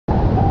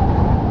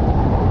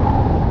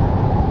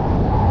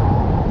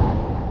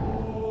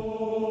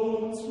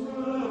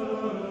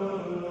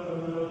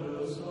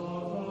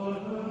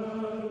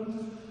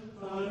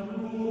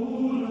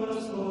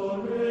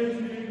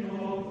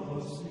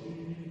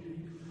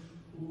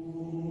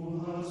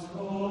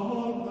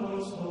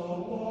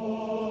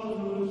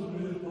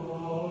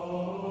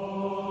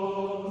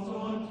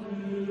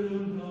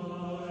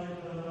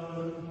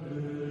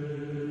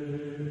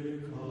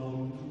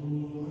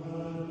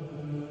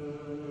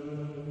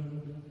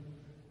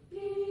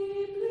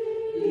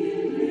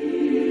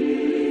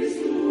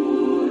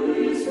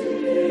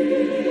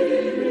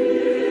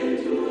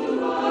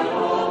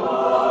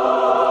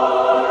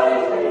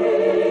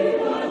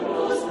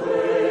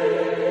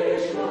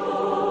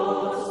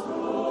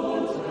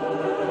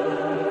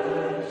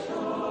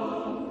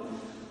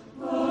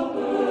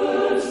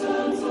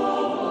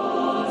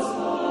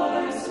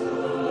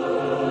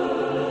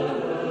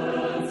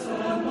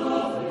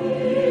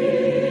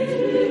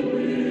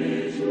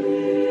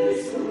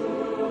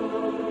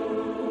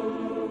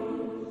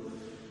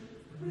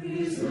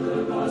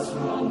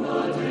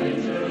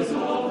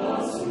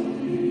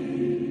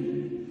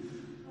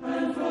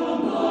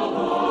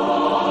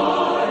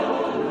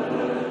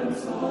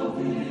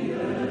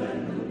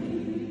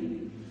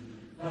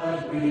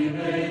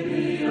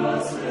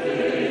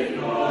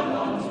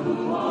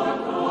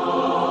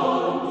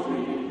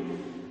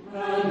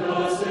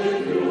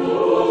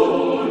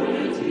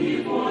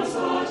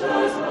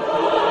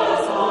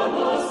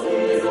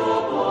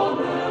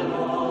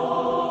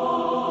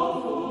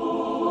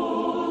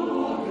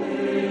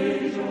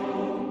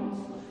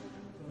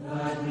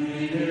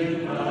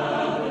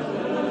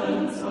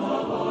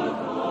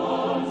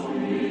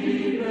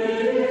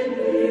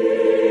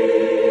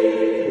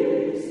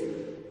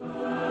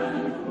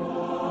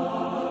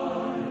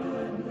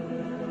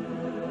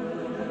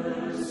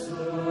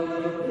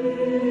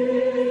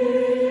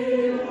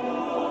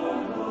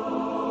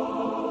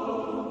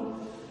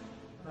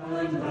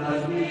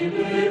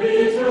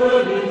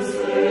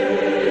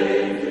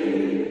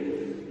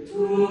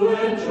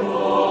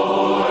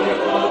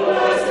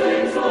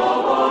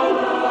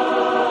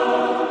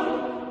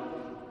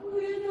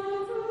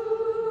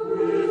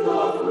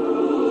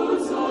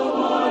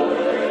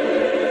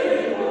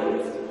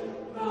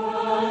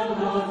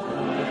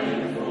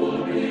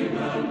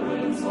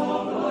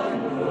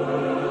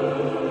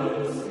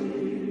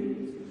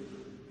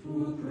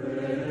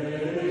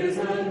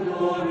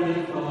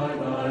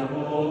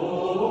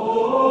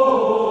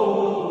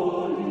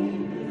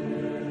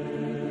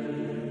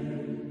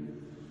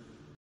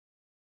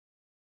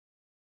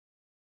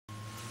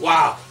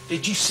Wow,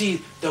 did you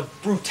see the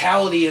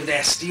brutality of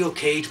that steel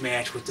cage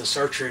match with the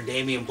Searcher and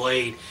Damian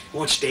Blade, in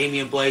which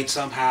Damian Blade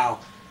somehow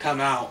come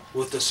out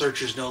with the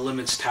Searcher's No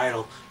Limits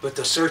title, but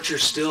the Searcher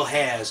still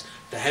has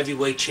the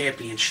heavyweight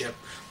championship,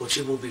 which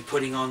he will be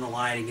putting on the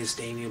line against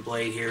Damian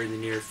Blade here in the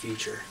near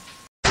future.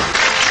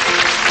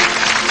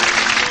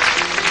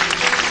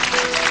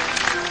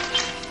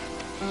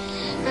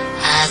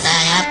 As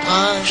I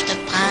approach the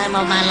prime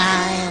of my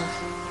life,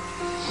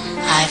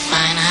 I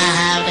find I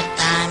have the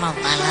time of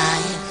my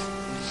life,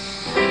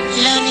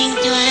 learning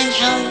to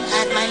enjoy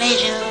at my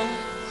leisure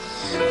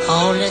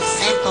all the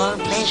simple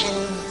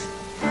pleasures,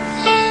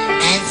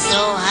 and so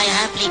I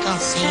happily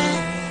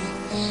concede,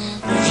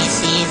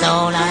 this is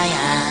all I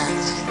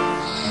ask,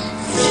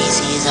 this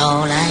is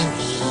all I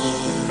need.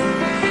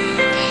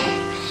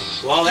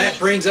 Well, that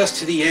brings us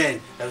to the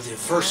end of the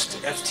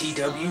first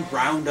FTW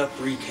Roundup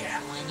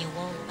recap.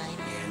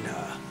 And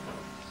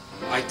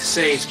I'd like to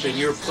say it's been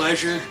your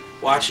pleasure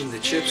watching the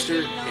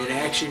Chipster in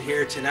action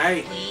here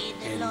tonight,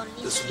 and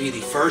this will be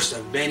the first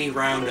of many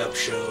Roundup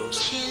shows.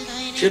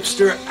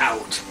 Chipster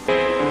out.